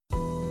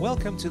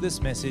Welcome to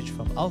this message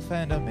from Alpha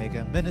and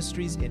Omega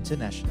Ministries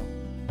International.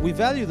 We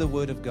value the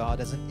Word of God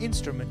as an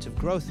instrument of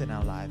growth in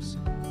our lives,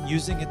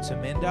 using it to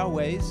mend our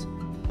ways,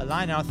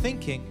 align our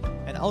thinking,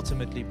 and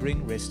ultimately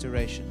bring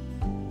restoration.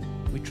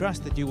 We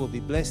trust that you will be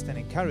blessed and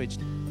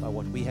encouraged by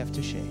what we have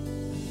to share.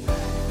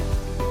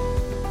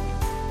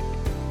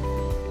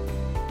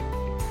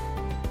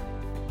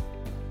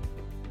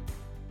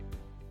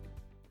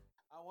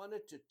 I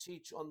wanted to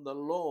teach on the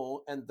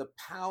law and the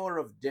power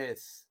of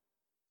death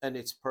and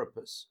its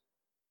purpose.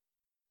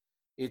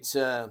 It's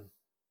a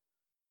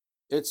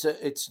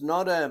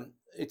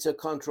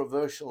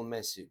controversial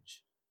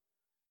message.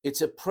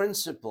 It's a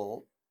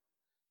principle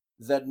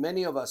that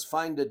many of us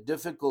find it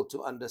difficult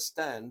to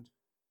understand,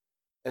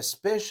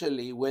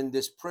 especially when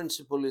this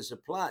principle is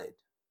applied.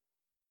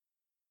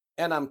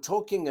 And I'm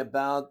talking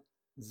about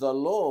the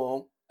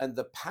law and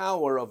the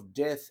power of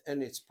death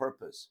and its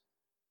purpose.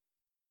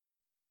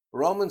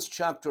 Romans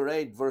chapter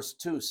 8 verse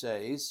 2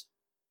 says,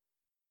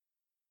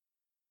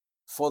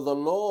 "For the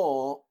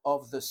law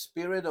of the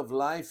Spirit of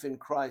life in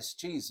Christ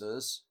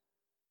Jesus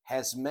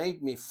has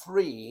made me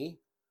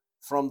free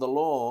from the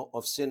law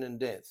of sin and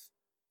death."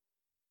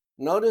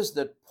 Notice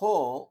that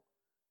Paul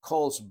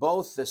calls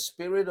both the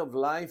Spirit of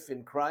life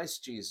in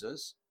Christ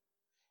Jesus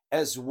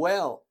as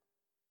well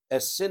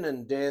as sin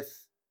and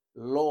death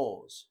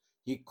laws.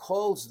 He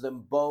calls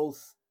them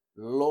both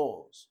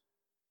laws.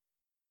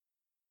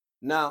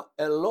 Now,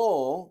 a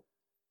law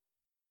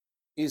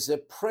is a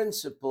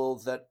principle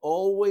that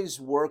always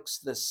works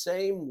the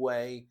same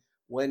way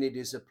when it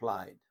is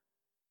applied.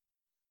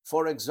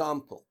 For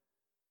example,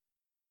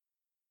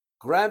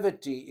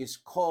 gravity is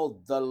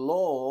called the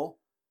law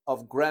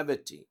of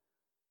gravity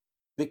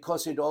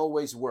because it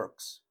always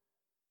works.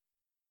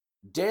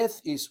 Death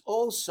is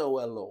also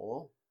a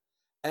law,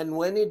 and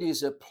when it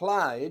is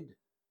applied,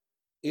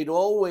 it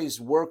always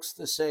works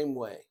the same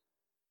way.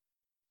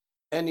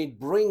 And it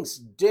brings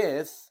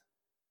death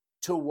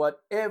to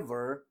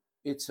whatever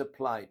it's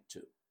applied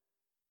to.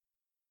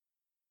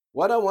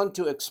 What I want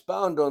to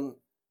expound on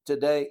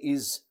today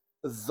is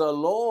the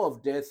law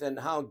of death and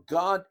how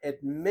God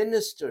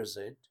administers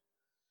it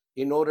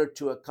in order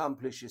to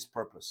accomplish his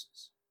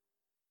purposes.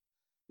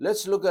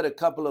 Let's look at a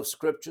couple of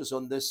scriptures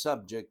on this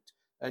subject,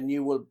 and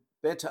you will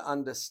better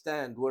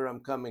understand where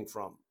I'm coming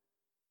from.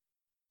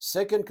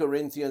 2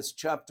 Corinthians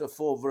chapter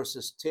 4,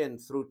 verses 10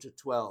 through to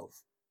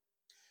 12.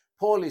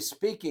 Paul is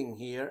speaking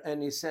here,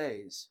 and he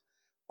says,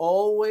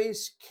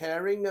 "Always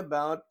carrying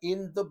about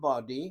in the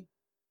body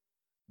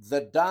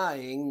the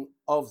dying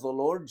of the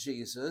Lord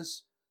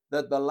Jesus,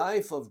 that the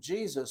life of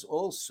Jesus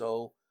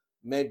also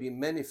may be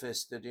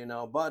manifested in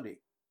our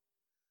body.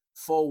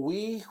 For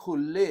we who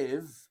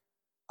live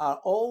are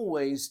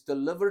always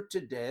delivered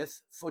to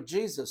death for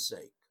Jesus'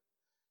 sake,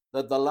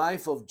 that the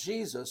life of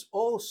Jesus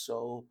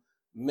also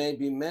may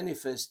be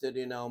manifested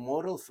in our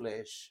mortal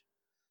flesh.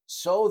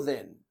 So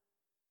then,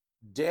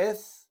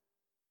 death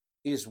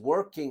is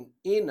working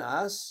in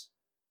us,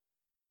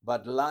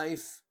 but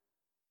life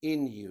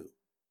in you."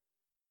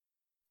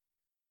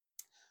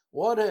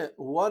 What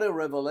a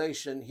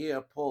revelation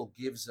here Paul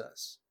gives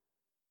us.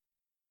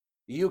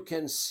 You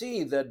can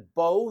see that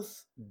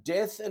both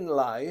death and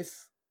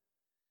life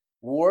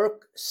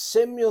work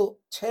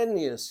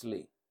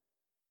simultaneously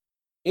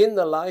in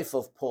the life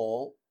of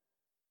Paul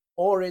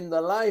or in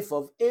the life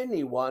of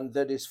anyone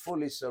that is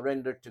fully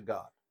surrendered to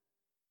God.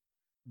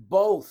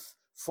 Both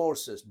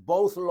forces,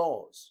 both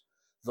laws,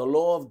 the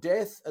law of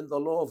death and the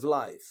law of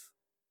life,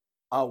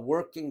 are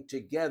working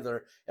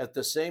together at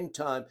the same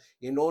time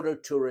in order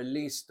to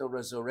release the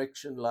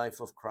resurrection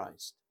life of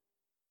Christ.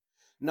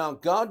 Now,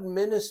 God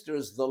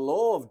ministers the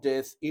law of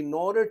death in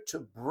order to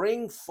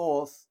bring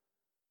forth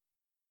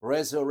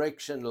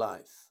resurrection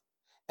life.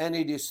 And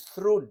it is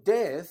through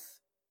death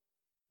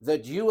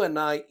that you and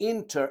I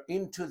enter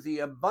into the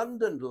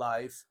abundant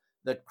life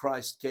that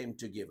Christ came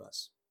to give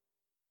us.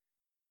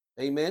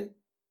 Amen?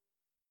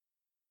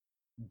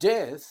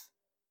 Death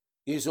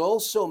is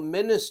also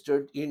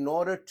ministered in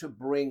order to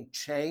bring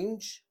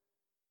change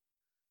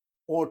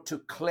or to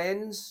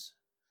cleanse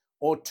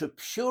or to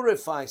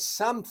purify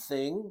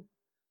something,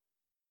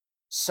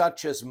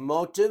 such as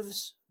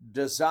motives,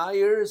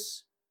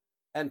 desires,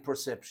 and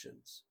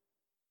perceptions.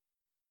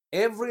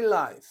 Every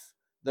life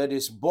that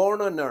is born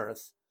on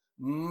earth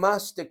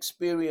must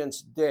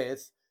experience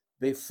death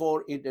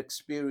before it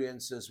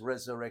experiences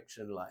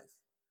resurrection life.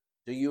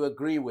 Do you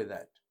agree with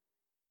that?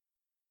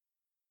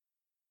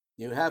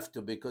 You have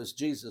to, because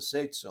Jesus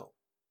said so.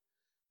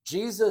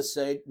 Jesus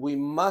said we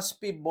must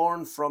be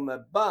born from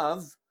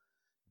above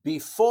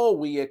before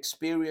we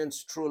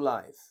experience true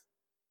life.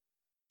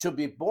 To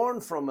be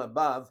born from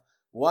above,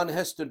 one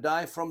has to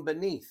die from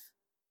beneath.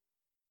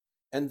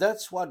 And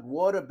that's what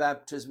water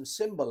baptism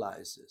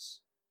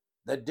symbolizes,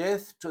 the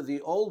death to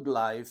the old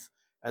life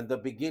and the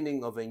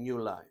beginning of a new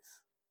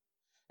life.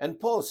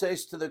 And Paul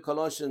says to the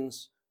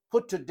Colossians,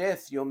 "Put to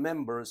death your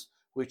members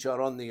which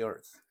are on the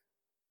earth."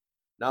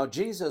 Now,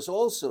 Jesus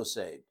also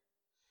said,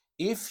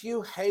 "If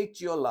you hate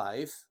your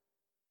life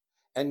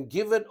and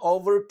give it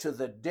over to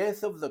the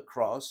death of the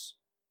cross,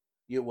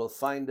 you will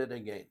find it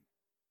again.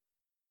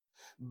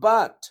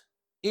 But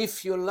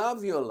if you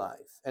love your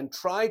life and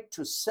try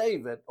to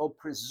save it or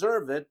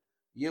preserve it,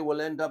 you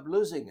will end up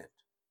losing it.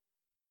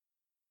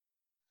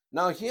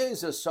 Now, here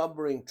is a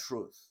sobering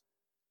truth.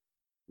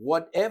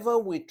 Whatever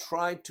we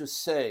try to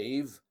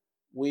save,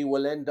 we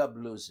will end up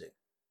losing.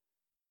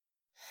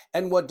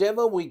 And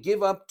whatever we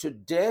give up to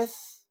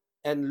death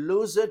and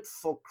lose it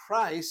for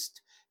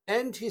Christ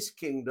and his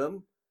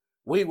kingdom,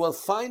 we will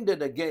find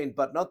it again,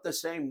 but not the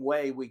same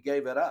way we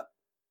gave it up.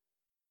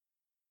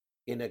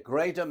 In a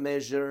greater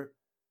measure,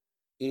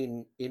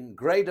 in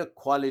greater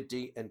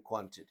quality and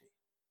quantity.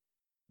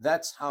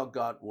 That's how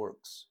God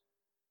works.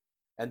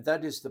 And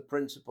that is the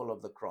principle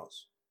of the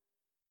cross.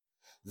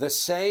 The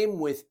same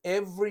with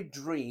every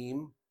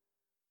dream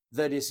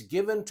that is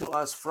given to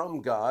us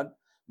from God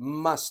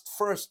must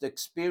first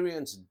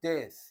experience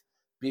death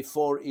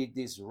before it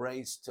is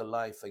raised to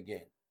life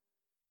again.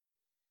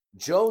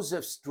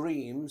 Joseph's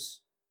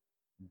dreams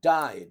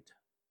died.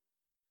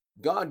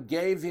 God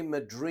gave him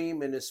a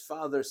dream in his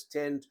father's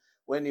tent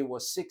when he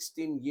was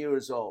 16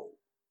 years old.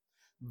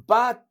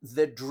 But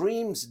the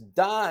dreams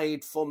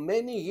died for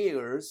many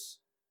years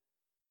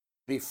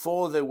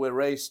before they were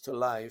raised to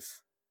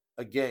life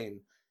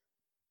again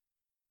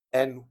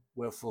and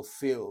were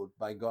fulfilled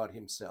by God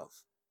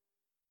himself.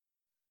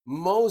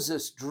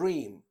 Moses'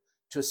 dream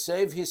to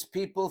save his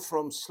people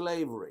from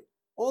slavery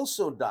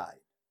also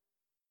died.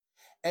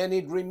 And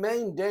it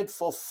remained dead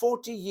for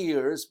 40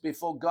 years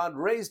before God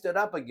raised it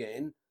up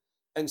again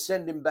and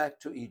sent him back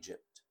to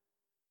Egypt.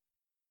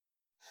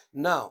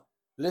 Now,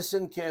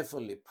 listen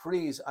carefully.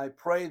 Please, I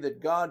pray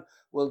that God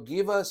will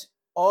give us,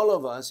 all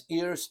of us,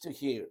 ears to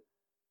hear.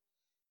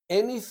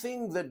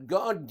 Anything that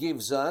God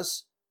gives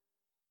us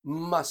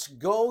must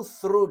go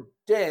through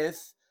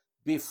death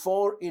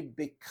before it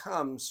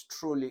becomes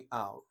truly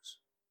ours.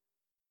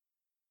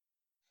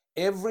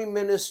 Every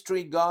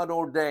ministry God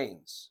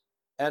ordains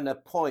and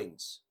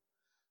appoints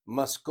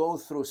must go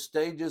through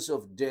stages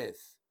of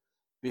death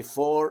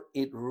before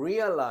it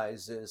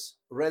realizes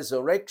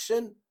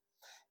resurrection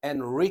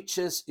and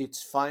reaches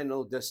its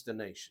final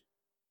destination.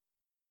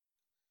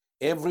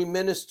 Every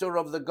minister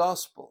of the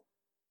gospel,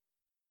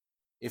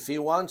 if he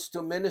wants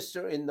to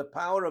minister in the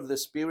power of the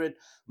Spirit,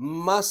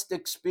 must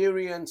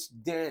experience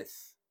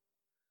death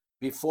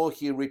before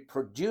he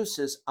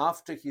reproduces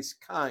after his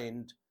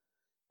kind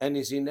and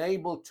is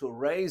enabled to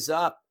raise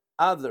up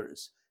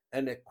others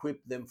and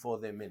equip them for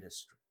their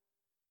ministry.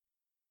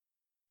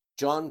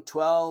 John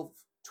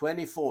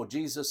 12:24,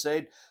 Jesus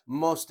said,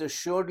 "Most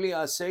assuredly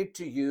I say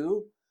to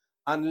you,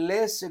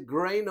 unless a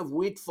grain of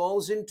wheat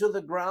falls into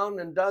the ground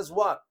and does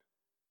what?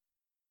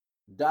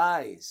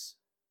 Dies.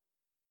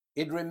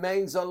 It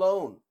remains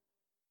alone.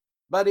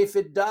 But if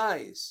it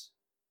dies,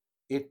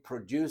 it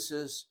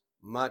produces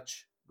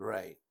much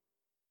grain.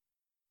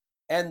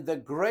 And the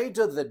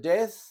greater the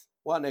death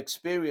one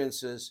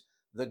experiences,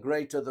 the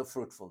greater the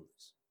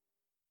fruitfulness."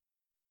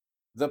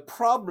 The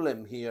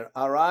problem here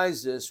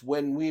arises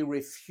when we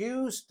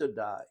refuse to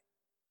die,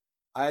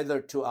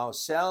 either to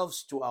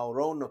ourselves, to our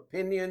own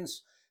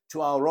opinions,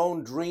 to our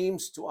own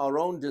dreams, to our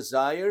own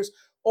desires,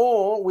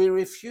 or we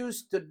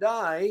refuse to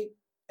die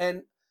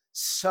and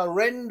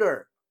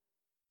surrender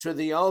to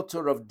the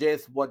altar of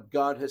death what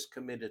God has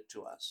committed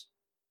to us.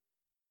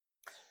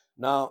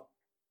 Now,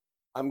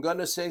 I'm going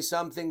to say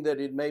something that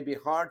it may be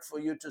hard for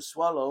you to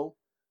swallow,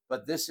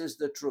 but this is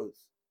the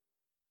truth.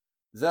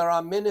 There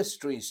are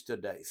ministries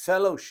today,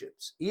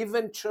 fellowships,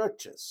 even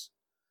churches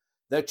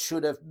that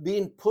should have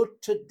been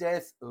put to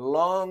death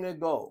long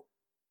ago,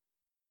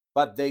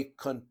 but they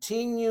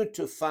continue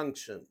to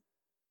function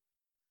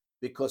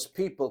because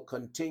people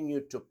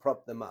continue to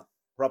prop them up,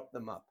 prop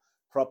them up,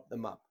 prop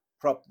them up,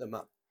 prop them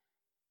up.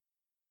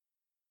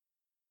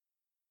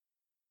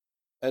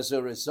 As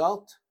a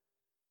result,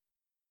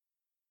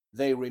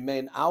 they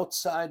remain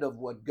outside of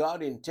what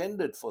God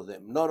intended for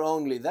them. Not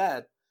only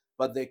that,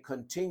 but they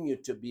continue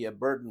to be a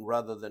burden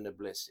rather than a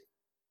blessing.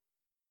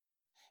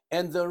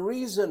 And the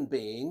reason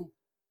being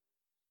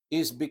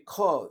is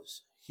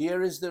because,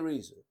 here is the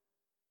reason,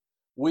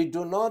 we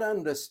do not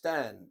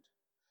understand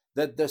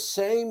that the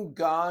same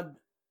God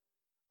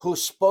who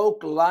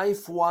spoke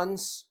life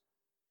once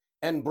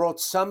and brought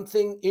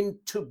something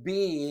into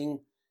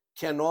being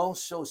can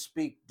also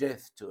speak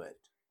death to it.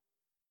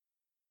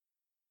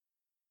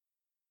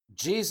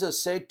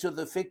 Jesus said to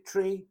the fig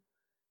tree,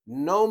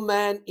 "No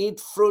man eat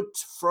fruit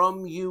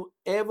from you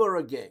ever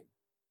again."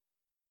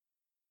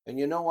 And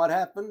you know what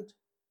happened?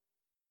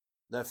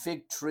 The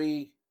fig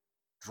tree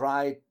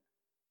dried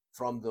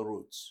from the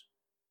roots.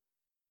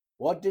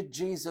 What did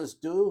Jesus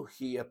do?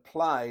 He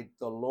applied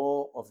the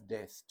law of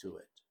death to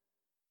it.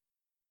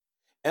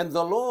 And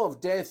the law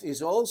of death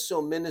is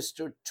also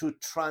ministered to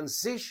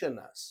transition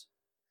us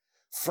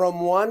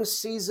from one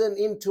season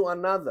into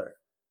another,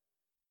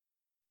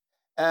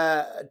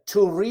 to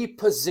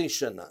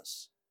reposition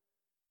us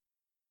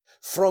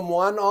from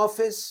one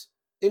office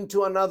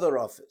into another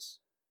office.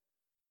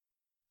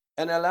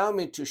 And allow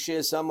me to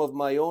share some of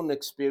my own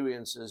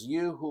experiences.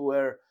 You who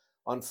were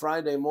on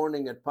Friday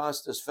morning at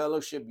Pastor's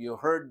Fellowship. You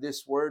heard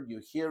this word,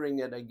 you're hearing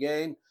it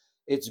again.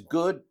 It's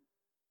good.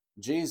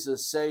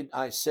 Jesus said,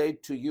 I say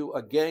to you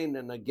again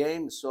and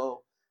again,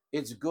 so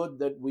it's good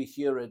that we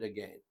hear it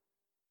again.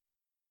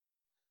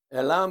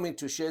 Allow me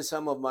to share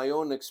some of my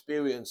own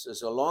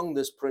experiences along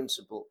this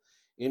principle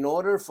in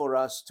order for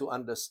us to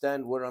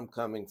understand where I'm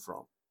coming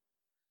from.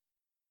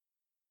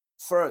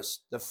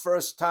 First, the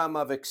first time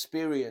I've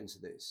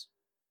experienced this,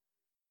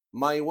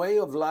 my way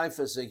of life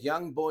as a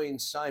young boy in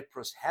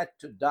Cyprus had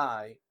to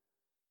die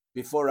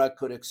before I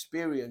could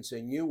experience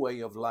a new way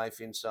of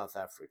life in South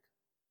Africa.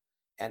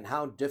 And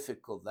how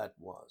difficult that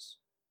was.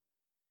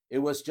 It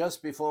was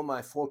just before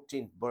my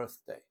 14th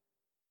birthday.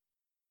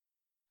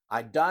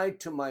 I died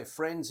to my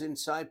friends in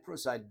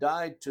Cyprus. I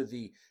died to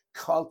the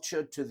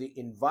culture, to the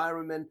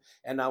environment,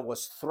 and I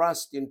was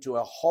thrust into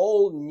a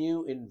whole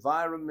new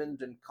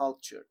environment and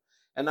culture.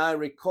 And I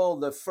recall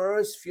the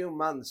first few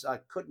months, I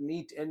couldn't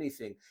eat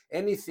anything.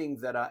 Anything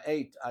that I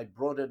ate, I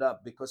brought it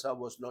up because I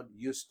was not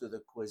used to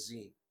the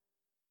cuisine.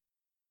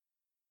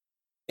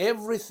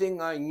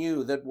 Everything I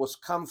knew that was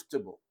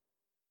comfortable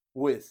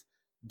with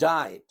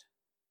died,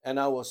 and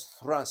I was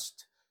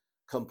thrust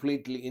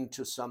completely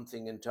into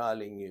something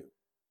entirely new.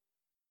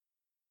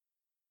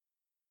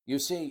 You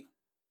see,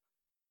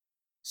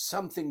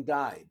 something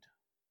died,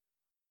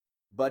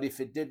 but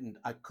if it didn't,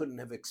 I couldn't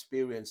have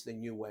experienced the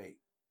new way.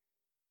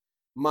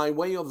 My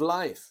way of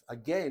life,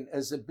 again,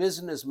 as a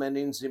businessman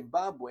in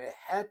Zimbabwe,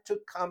 had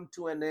to come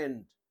to an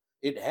end.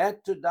 It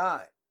had to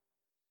die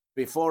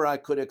before I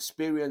could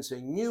experience a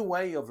new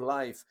way of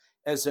life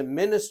as a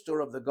minister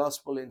of the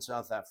gospel in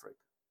South Africa.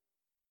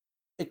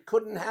 It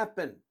couldn't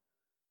happen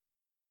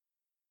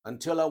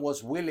until I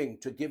was willing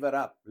to give it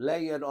up,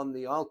 lay it on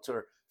the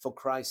altar for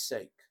Christ's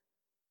sake,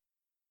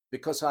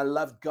 because I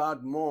loved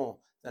God more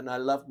than I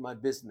loved my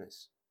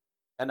business,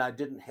 and I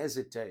didn't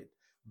hesitate,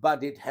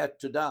 but it had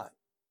to die.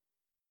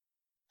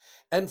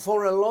 And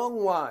for a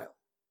long while,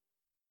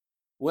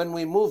 when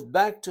we moved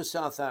back to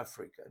South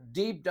Africa,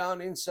 deep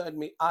down inside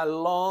me, I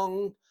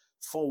longed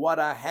for what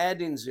I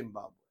had in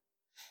Zimbabwe.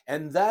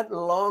 And that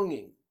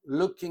longing,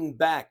 looking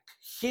back,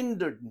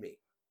 hindered me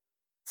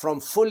from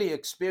fully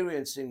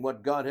experiencing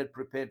what God had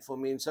prepared for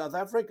me in South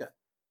Africa.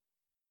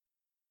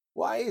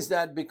 Why is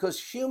that?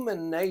 Because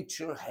human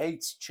nature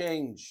hates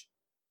change.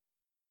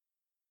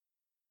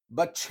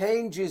 But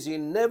change is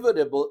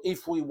inevitable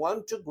if we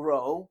want to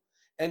grow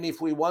and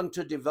if we want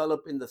to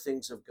develop in the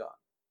things of God.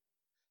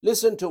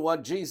 Listen to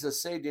what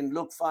Jesus said in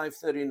Luke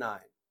 5:39.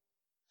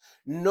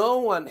 No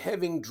one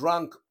having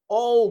drunk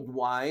old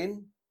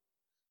wine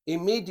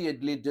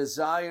immediately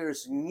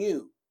desires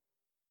new.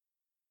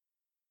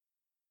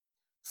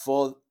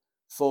 For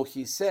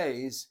he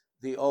says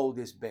the old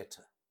is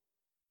better.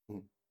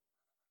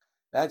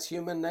 That's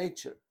human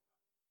nature.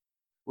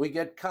 We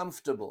get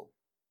comfortable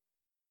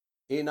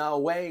in our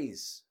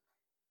ways.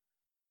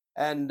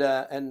 And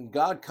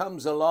God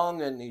comes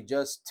along and he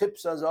just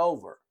tips us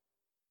over.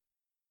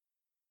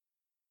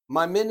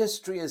 My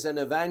ministry as an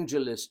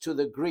evangelist to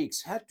the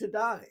Greeks had to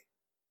die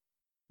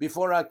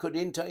before I could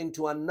enter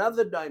into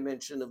another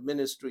dimension of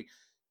ministry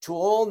to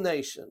all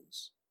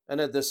nations,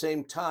 and at the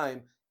same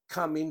time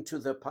come into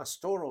the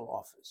pastoral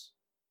office.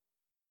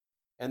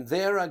 And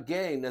there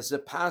again, as a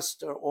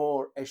pastor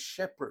or a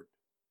shepherd,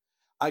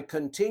 I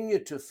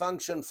continued to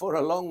function for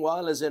a long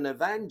while as an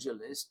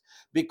evangelist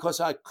because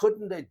I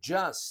couldn't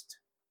adjust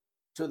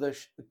to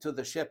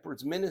the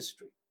shepherd's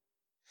ministry.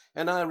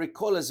 And I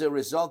recall as a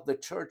result, the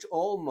church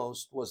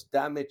almost was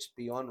damaged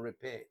beyond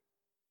repair.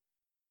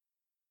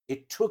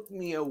 It took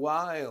me a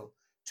while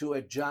to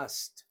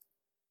adjust.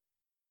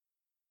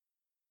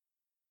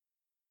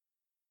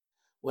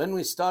 When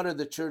we started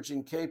the church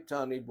in Cape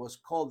Town, it was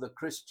called the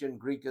Christian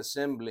Greek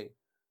Assembly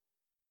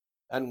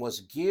and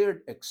was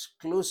geared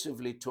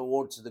exclusively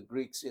towards the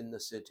Greeks in the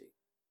city.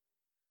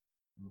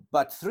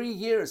 But 3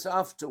 years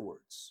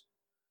afterwards,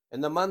 in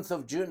the month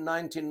of June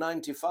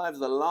 1995,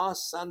 the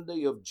last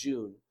Sunday of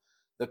June,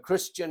 the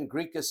Christian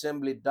Greek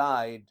Assembly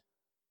died,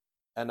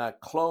 and I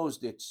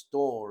closed its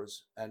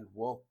doors and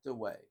walked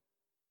away.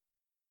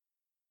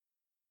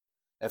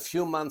 A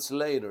few months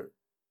later,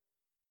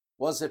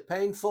 was it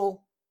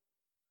painful?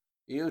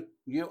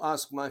 You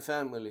ask my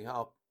family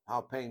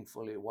how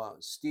painful it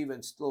was.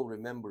 Stephen still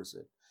remembers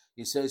it.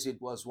 He says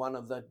it was one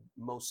of the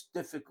most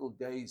difficult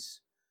days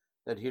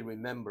that he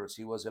remembers.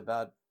 He was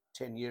about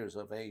 10 years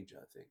of age,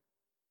 I think.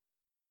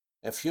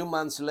 A few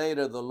months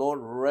later, the Lord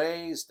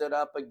raised it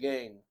up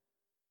again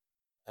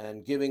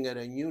and giving it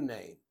a new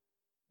name,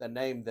 the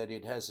name that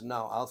it has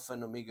now, Alpha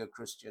and Omega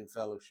Christian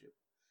Fellowship,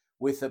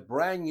 with a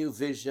brand new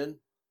vision,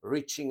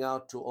 reaching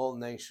out to all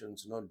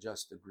nations, not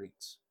just the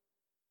Greeks.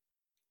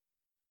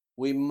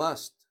 We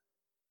must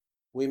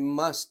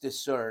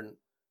discern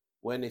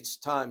when it's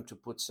time to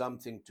put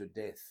something to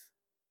death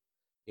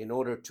in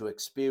order to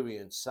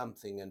experience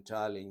something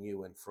entirely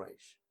new and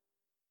fresh.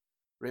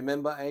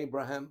 Remember,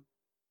 Abraham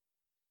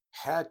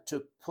had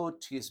to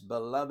put his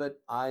beloved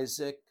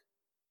Isaac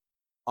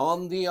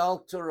on the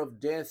altar of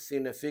death,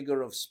 in a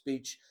figure of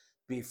speech,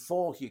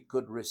 before he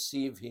could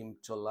receive him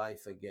to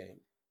life again.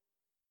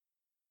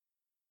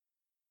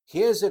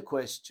 Here's a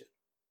question.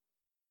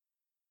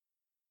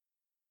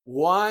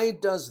 Why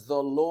does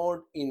the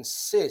Lord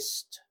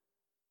insist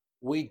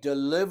we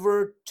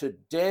deliver to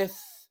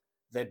death,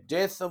 the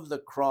death of the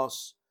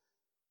cross,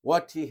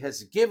 what he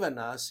has given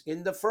us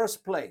in the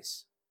first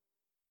place?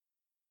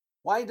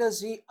 Why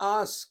does he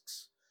ask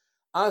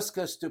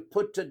us to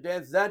put to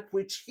death that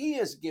which he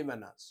has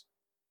given us?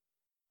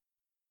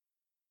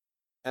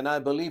 And I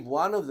believe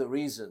one of the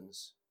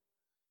reasons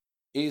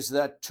is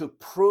that to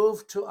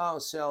prove to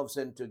ourselves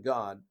and to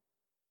God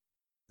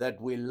that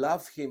we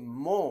love him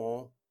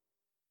more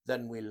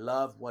than we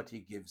love what he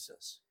gives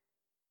us.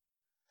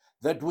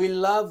 That we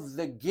love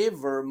the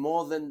giver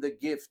more than the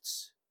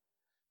gifts.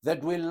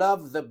 That we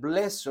love the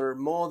blesser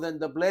more than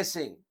the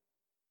blessing.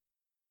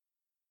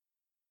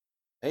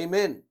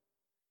 Amen.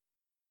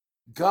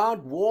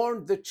 God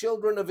warned the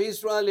children of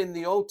Israel in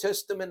the Old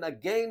Testament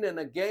again and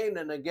again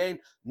and again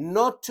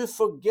not to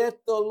forget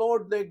the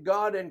Lord their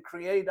God and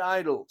create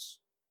idols.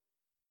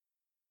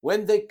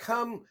 When they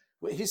come,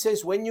 he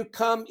says, when you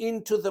come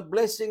into the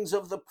blessings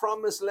of the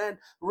promised land,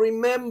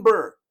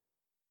 remember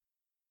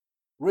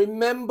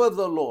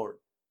the Lord,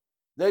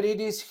 that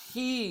it is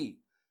he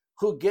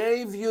who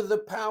gave you the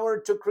power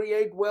to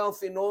create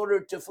wealth in order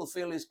to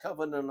fulfill his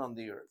covenant on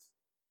the earth.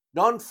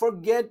 Don't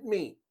forget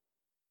me.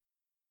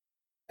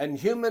 And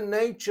human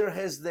nature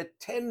has the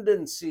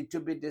tendency to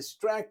be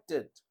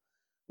distracted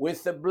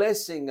with the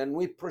blessing, and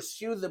we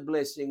pursue the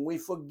blessing. We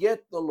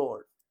forget the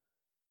Lord.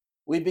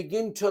 We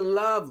begin to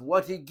love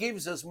what he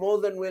gives us more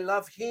than we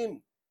love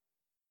him.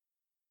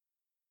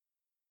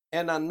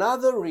 And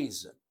another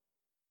reason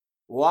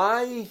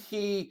why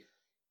he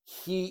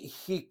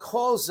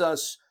calls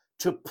us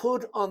to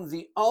put on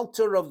the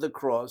altar of the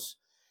cross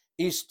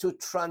is to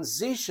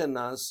transition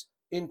us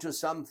into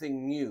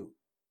something new.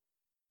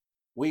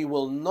 We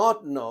will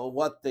not know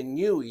what the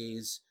new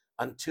is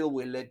until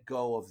we let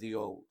go of the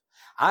old.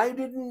 I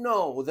didn't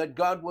know that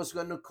God was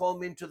going to call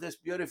me into this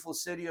beautiful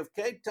city of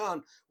Cape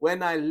Town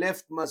when I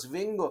left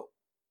Masvingo.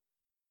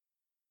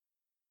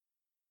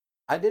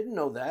 I didn't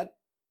know that.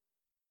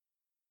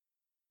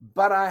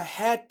 But I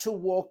had to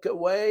walk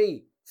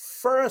away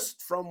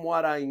first from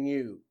what I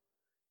knew.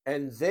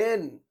 And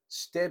then,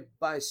 step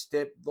by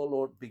step, the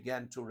Lord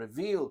began to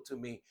reveal to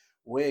me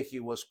where he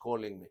was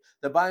calling me.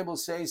 The Bible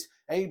says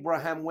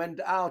Abraham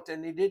went out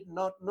and he did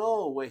not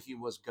know where he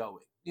was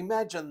going.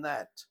 Imagine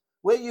that.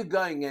 Where are you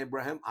going,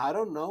 Abraham? I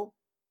don't know.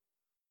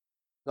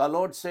 The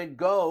Lord said,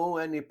 go,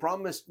 and he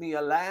promised me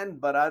a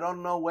land, but I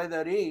don't know where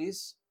that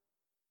is.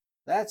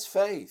 That's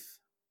faith.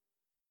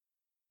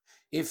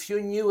 If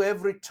you knew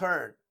every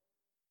turn,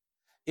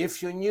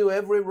 if you knew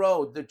every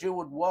road that you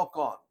would walk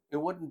on, it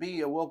wouldn't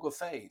be a walk of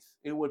faith.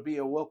 It would be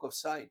a walk of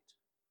sight.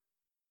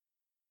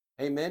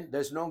 Amen.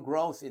 There's no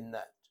growth in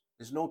that.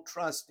 There's no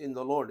trust in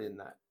the Lord in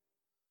that.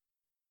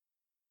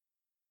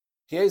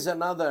 Here's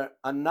another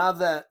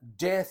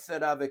death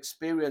that I've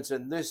experienced,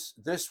 and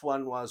this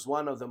one was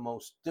one of the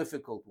most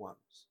difficult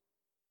ones.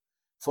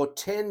 For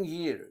 10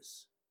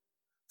 years,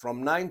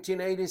 from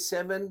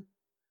 1987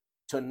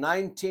 to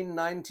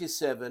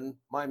 1997,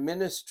 my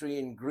ministry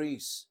in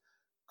Greece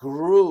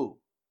grew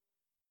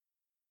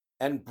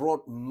and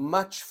brought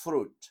much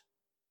fruit.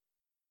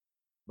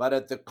 But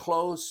at the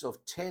close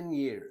of 10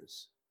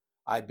 years,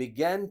 I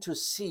began to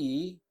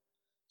see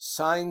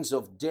signs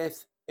of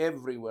death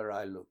everywhere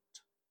I looked.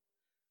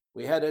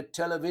 We had a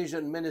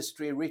television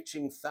ministry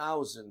reaching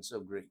thousands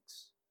of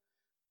Greeks,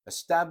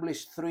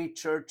 established 3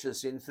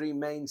 churches in 3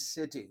 main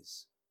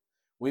cities.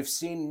 We've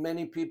seen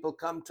many people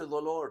come to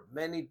the Lord,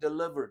 many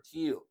delivered,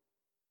 healed.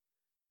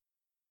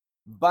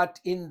 But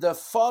in the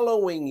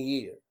following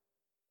year,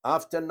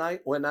 after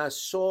night, when I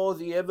saw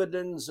the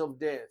evidence of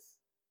death,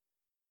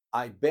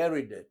 I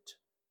buried it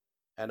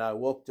and I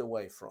walked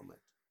away from it.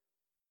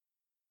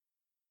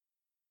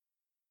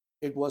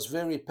 It was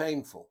very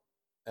painful,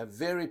 a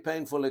very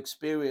painful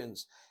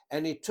experience,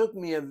 and it took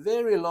me a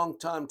very long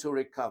time to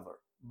recover,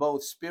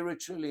 both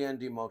spiritually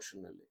and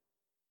emotionally.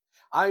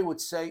 I would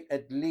say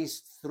at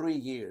least 3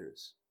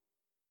 years.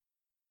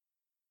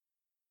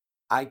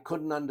 I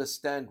couldn't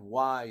understand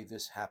why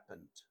this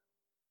happened.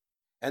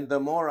 And the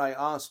more I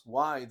asked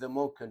why, the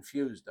more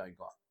confused I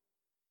got.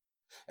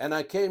 And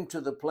I came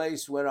to the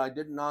place where I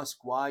didn't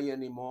ask why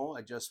anymore.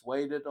 I just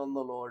waited on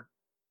the Lord.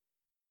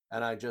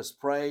 And I just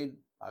prayed,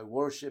 I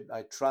worshiped,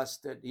 I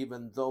trusted,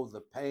 even though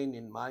the pain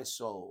in my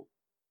soul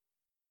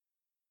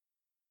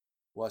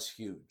was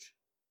huge.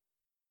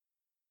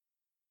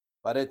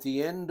 But at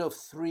the end of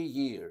 3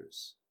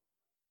 years,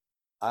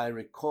 I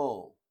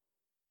recall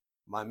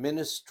my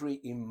ministry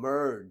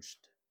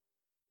emerged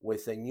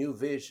with a new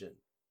vision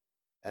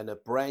and a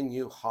brand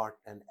new heart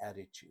and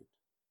attitude.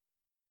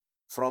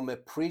 From a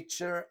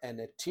preacher and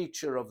a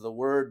teacher of the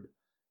word,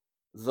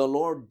 the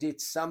Lord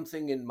did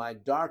something in my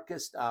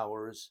darkest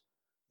hours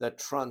that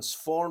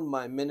transformed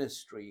my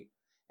ministry,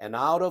 and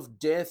out of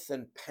death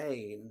and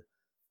pain,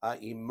 I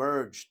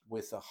emerged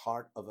with the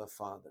heart of a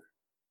father.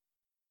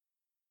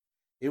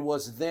 It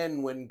was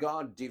then when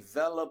God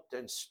developed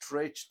and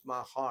stretched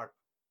my heart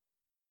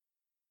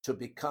to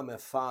become a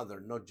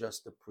father, not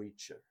just a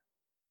preacher.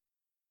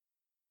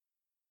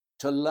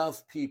 To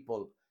love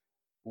people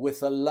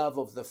with a love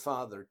of the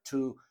Father,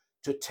 to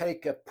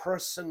take a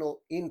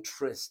personal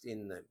interest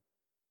in them,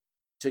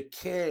 to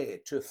care,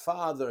 to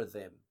father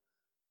them,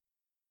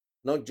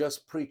 not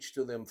just preach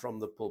to them from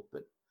the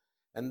pulpit.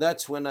 And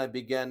that's when I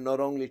began not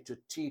only to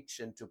teach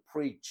and to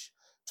preach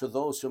to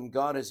those whom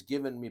God has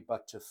given me,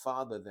 but to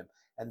father them.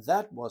 And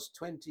that was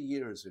 20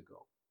 years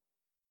ago.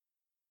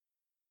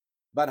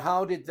 But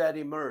how did that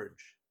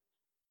emerge?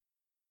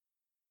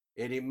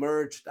 It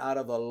emerged out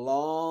of a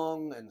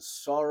long and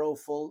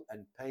sorrowful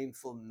and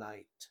painful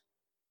night.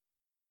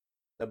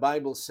 The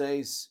Bible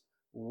says,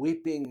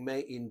 weeping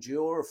may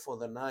endure for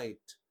the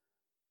night,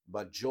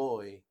 but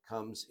joy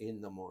comes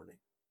in the morning.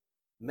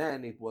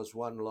 Man, it was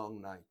one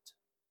long night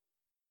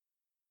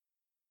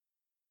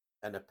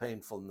and a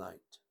painful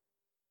night.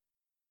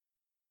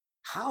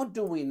 How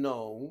do we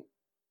know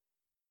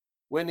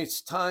when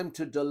it's time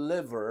to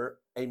deliver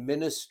a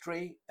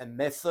ministry, a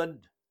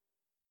method,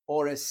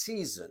 or a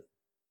season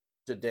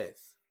to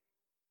death?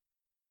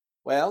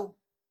 Well,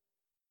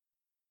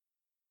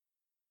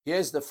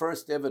 here's the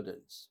first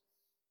evidence.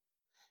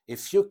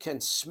 If you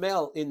can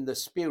smell in the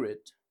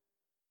spirit,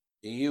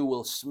 you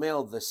will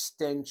smell the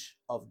stench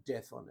of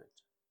death on it.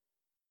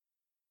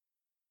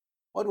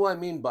 What do I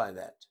mean by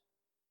that?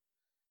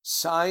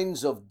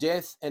 Signs of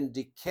death and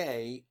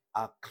decay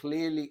are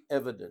clearly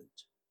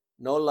evident.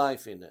 No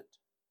life in it.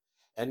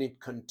 And it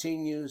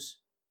continues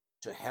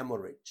to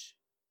hemorrhage.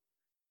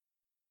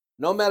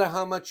 No matter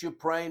how much you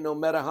pray, no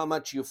matter how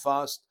much you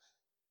fast,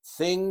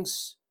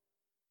 things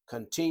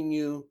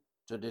continue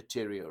to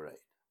deteriorate.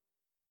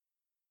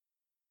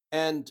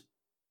 And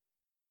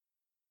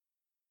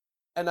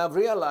I've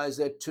realized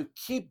that to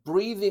keep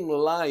breathing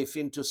life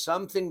into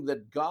something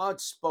that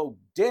God spoke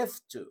death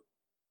to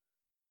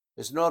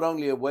is not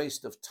only a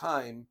waste of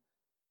time,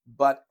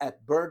 but a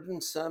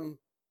burdensome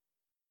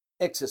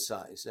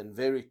exercise and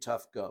very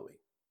tough going.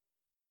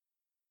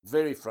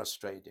 Very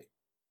frustrating.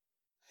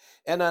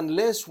 And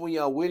unless we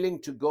are willing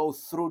to go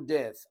through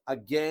death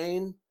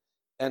again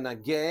and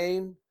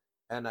again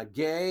and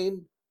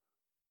again,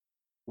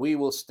 we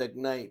will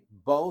stagnate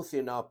both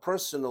in our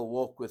personal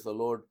walk with the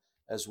Lord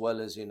as well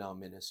as in our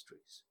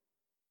ministries.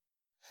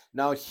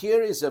 Now,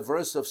 here is a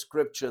verse of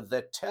scripture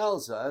that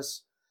tells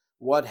us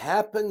what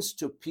happens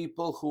to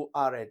people who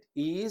are at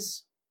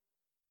ease,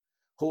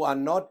 who are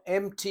not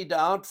emptied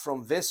out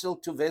from vessel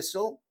to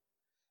vessel,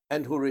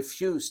 and who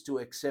refuse to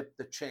accept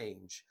the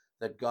change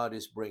that God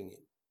is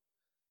bringing.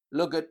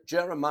 Look at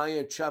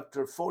Jeremiah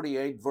chapter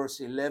 48, verse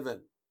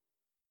 11.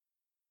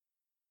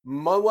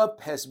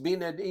 Moab has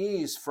been at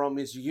ease from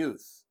his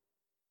youth.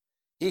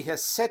 He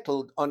has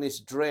settled on his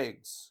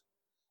dregs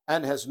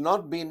and has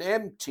not been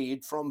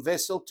emptied from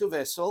vessel to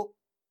vessel,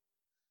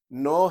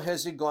 nor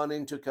has he gone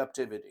into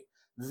captivity.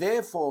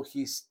 Therefore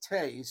his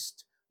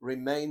taste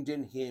remained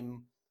in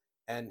him,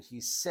 and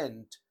his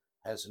scent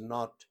has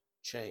not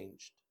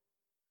changed.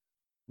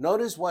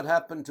 Notice what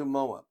happened to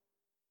Moab.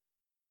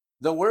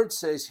 The word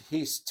says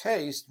his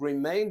taste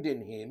remained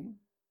in him,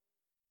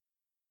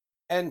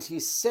 and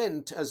his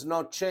scent has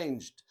not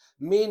changed,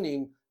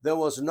 meaning there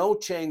was no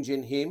change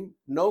in him,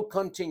 no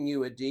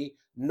continuity,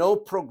 no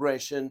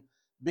progression,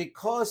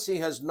 because he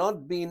has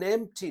not been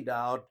emptied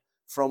out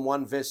from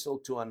one vessel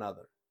to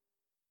another.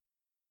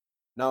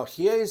 Now,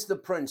 here is the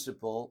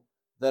principle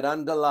that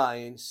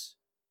underlies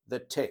the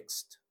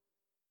text.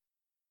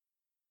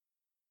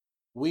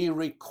 We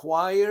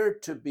require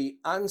to be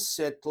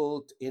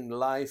unsettled in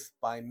life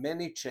by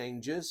many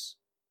changes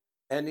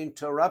and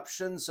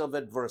interruptions of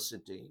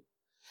adversity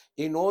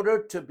in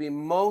order to be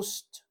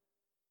most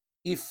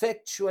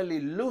effectually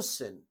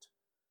loosened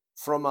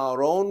from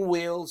our own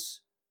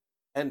wills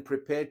and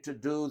prepared to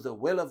do the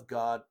will of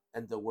God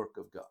and the work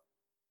of God.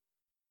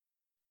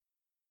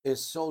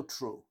 It's so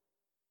true.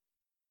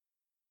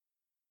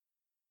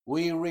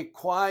 We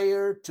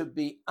require to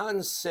be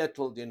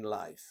unsettled in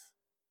life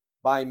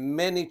by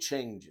many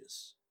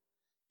changes,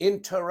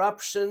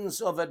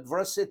 interruptions of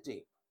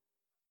adversity,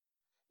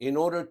 in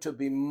order to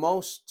be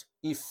most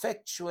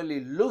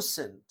effectually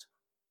loosened,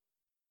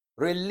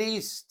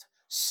 released,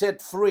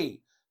 set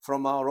free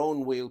from our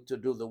own will to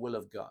do the will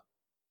of God.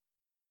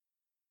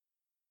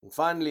 And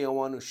finally, I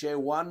want to share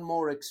one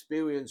more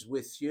experience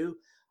with you.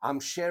 I'm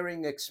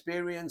sharing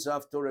experience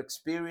after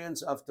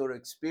experience after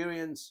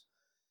experience,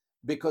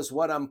 because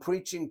what I'm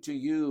preaching to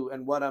you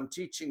and what I'm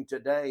teaching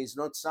today is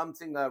not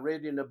something I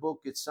read in a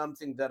book. It's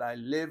something that I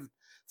lived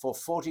for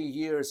 40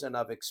 years, and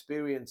I've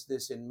experienced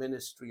this in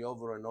ministry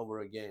over and over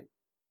again.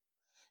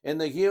 In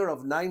the year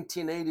of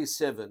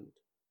 1987,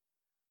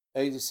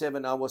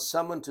 I was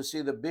summoned to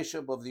see the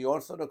bishop of the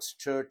Orthodox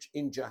Church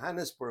in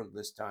Johannesburg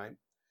this time,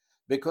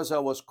 because I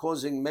was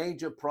causing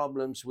major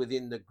problems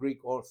within the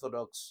Greek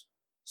Orthodox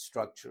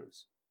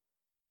structures.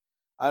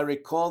 I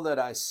recall that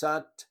I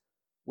sat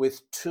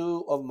with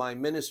two of my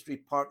ministry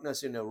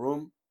partners in a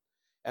room,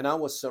 and I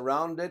was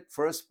surrounded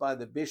first by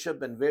the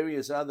bishop and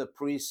various other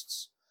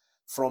priests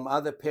from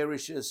other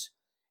parishes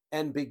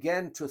and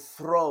began to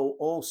throw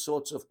all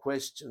sorts of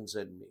questions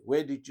at me.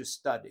 Where did you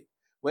study?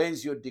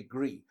 Where's your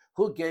degree?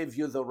 Who gave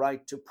you the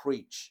right to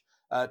preach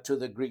to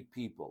the Greek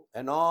people?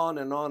 And on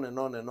and on and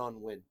on and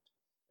on went.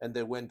 And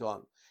they went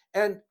on.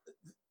 And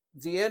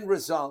the end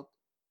result,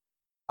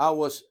 I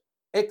was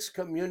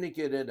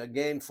excommunicated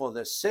again for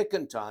the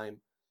second time,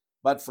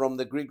 but from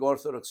the Greek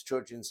Orthodox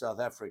Church in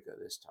South Africa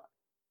this time.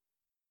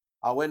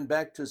 I went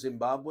back to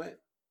Zimbabwe,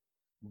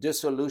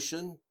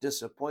 disillusioned,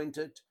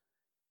 disappointed,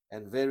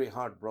 and very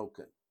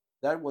heartbroken.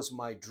 That was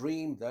my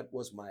dream. That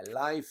was my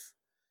life,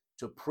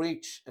 to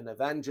preach and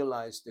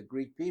evangelize the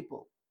Greek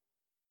people.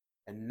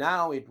 And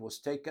now it was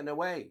taken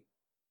away,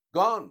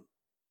 gone,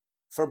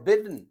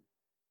 forbidden,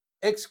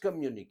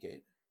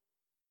 excommunicated.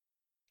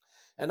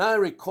 And I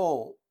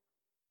recall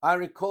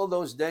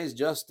those days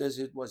just as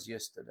it was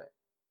yesterday.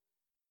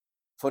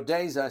 For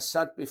days I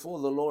sat before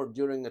the Lord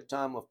during a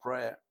time of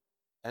prayer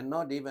and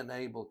not even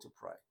able to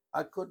pray.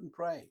 I couldn't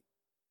pray.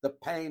 The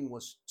pain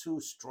was too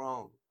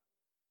strong.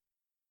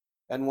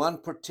 And one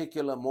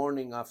particular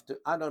morning, after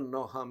I don't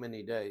know how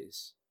many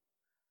days,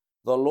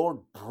 the Lord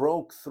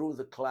broke through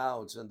the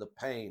clouds and the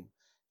pain,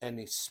 and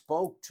he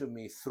spoke to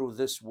me through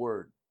this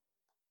word,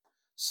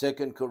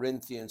 2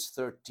 Corinthians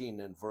 13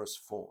 and verse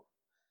 4.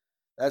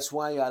 That's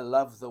why I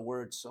love the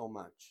word so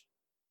much,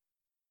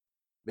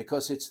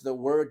 because it's the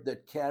word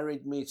that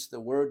carried me, it's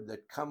the word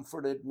that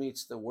comforted me,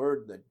 it's the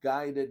word that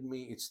guided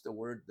me, it's the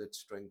word that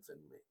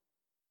strengthened me.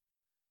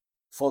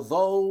 For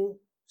though,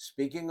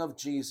 speaking of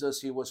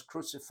Jesus, he was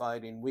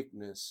crucified in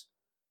weakness,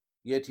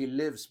 yet he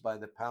lives by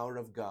the power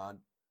of God.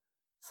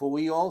 For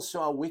we also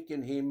are weak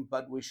in him,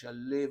 but we shall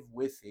live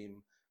with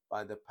him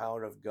by the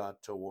power of God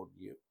toward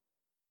you.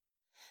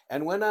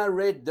 And when I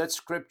read that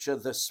scripture,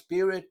 the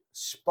Spirit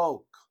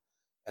spoke,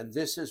 and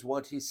this is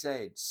what he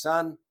said: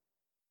 Son,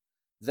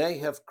 they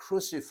have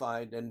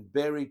crucified and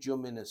buried your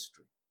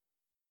ministry,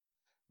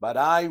 but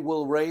I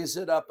will raise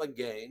it up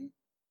again,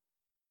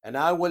 and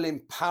I will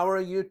empower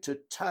you to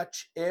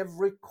touch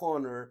every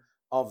corner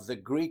of the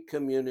Greek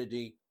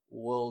community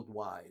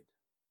worldwide.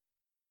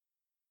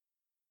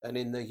 And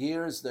in the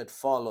years that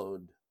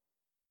followed,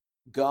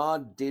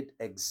 God did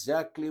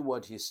exactly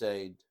what he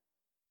said.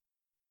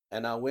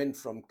 And I went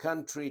from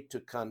country to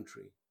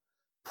country,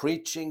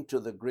 preaching to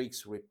the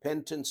Greeks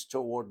repentance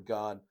toward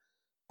God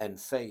and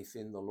faith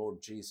in the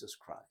Lord Jesus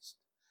Christ.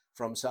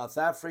 From South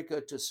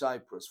Africa to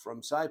Cyprus,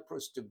 from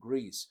Cyprus to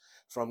Greece,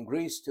 from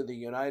Greece to the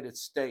United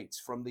States,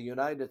 from the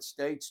United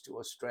States to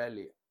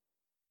Australia,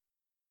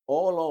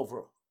 all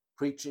over,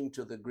 preaching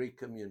to the Greek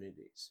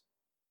communities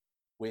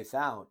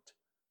without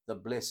the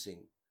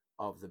blessing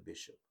of the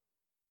bishop.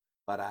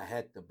 But I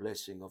had the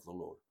blessing of the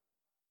Lord.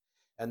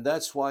 And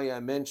that's why I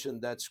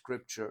mentioned that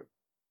scripture.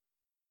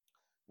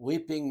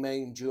 Weeping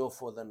may endure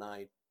for the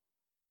night,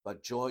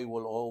 but joy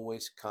will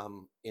always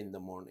come in the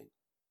morning.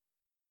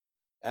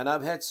 And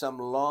I've had some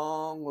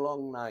long,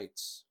 long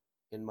nights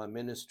in my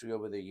ministry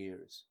over the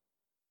years.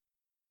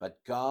 But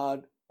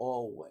God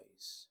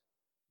always,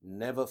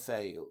 never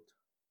failed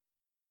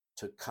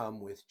to come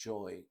with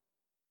joy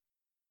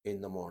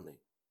in the morning.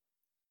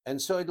 And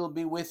so it'll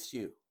be with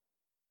you.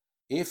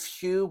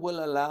 If you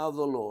will allow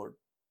the Lord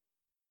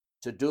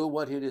to do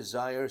what he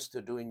desires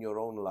to do in your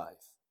own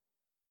life.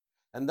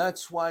 And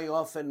that's why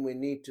often we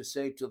need to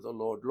say to the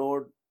Lord,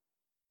 Lord,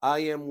 I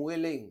am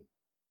willing.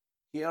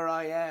 Here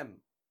I am.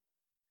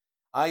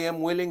 I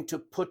am willing to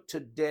put to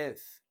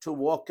death, to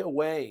walk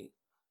away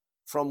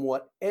from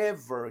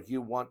whatever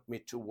you want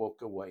me to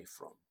walk away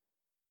from.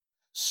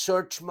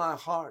 Search my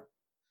heart.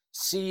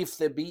 See if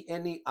there be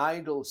any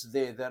idols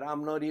there that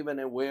I'm not even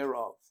aware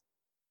of.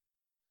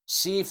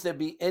 See if there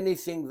be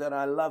anything that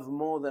I love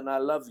more than I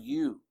love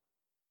you.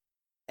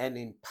 And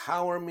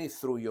empower me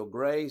through your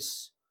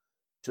grace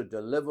to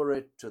deliver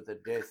it to the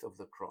death of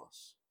the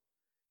cross.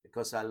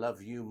 Because I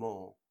love you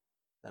more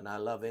than I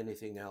love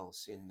anything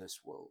else in this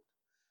world.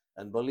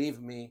 And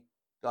believe me,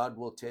 God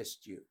will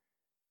test you,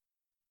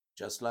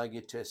 just like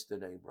he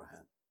tested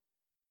Abraham.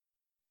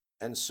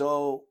 And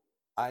so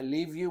I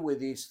leave you with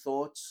these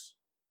thoughts.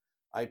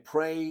 I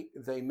pray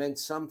they meant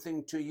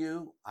something to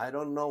you. I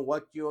don't know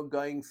what you're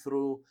going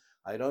through.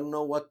 I don't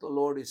know what the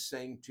Lord is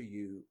saying to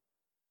you.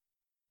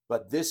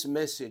 But this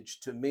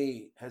message to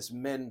me has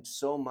meant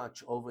so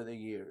much over the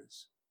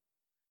years.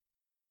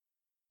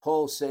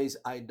 Paul says,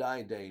 I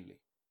die daily.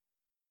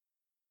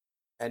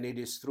 And it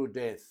is through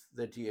death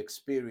that he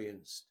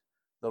experienced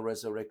the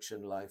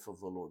resurrection life of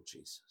the Lord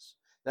Jesus.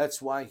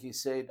 That's why he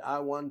said, I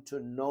want to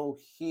know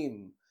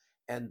him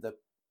and the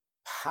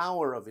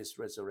power of his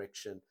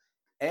resurrection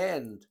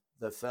and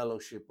the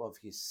fellowship of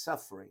his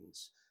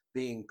sufferings,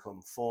 being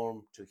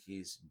conformed to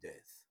his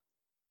death.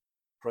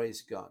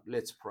 Praise God.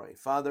 Let's pray.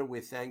 Father,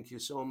 we thank you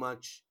so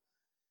much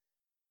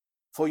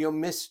for your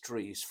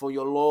mysteries, for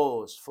your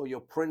laws, for your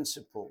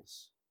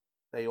principles.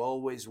 They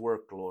always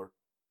work, Lord.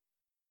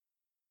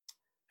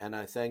 And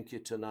I thank you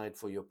tonight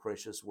for your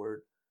precious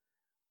word.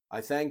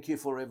 I thank you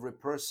for every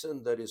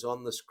person that is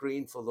on the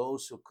screen, for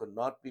those who could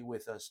not be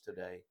with us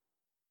today.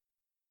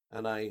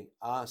 And I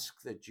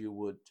ask that you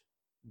would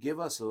Give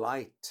us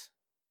light,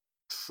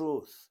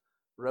 truth,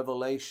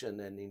 revelation,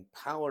 and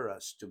empower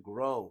us to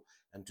grow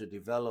and to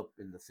develop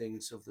in the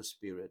things of the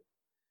Spirit.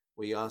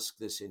 We ask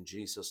this in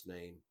Jesus'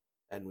 name,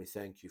 and we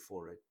thank you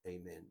for it.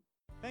 Amen.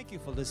 Thank you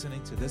for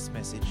listening to this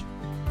message.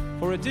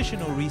 For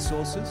additional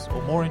resources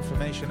or more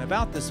information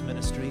about this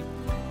ministry,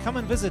 come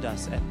and visit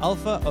us at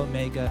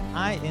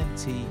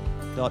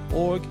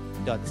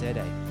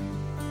alphaomegaint.org.za.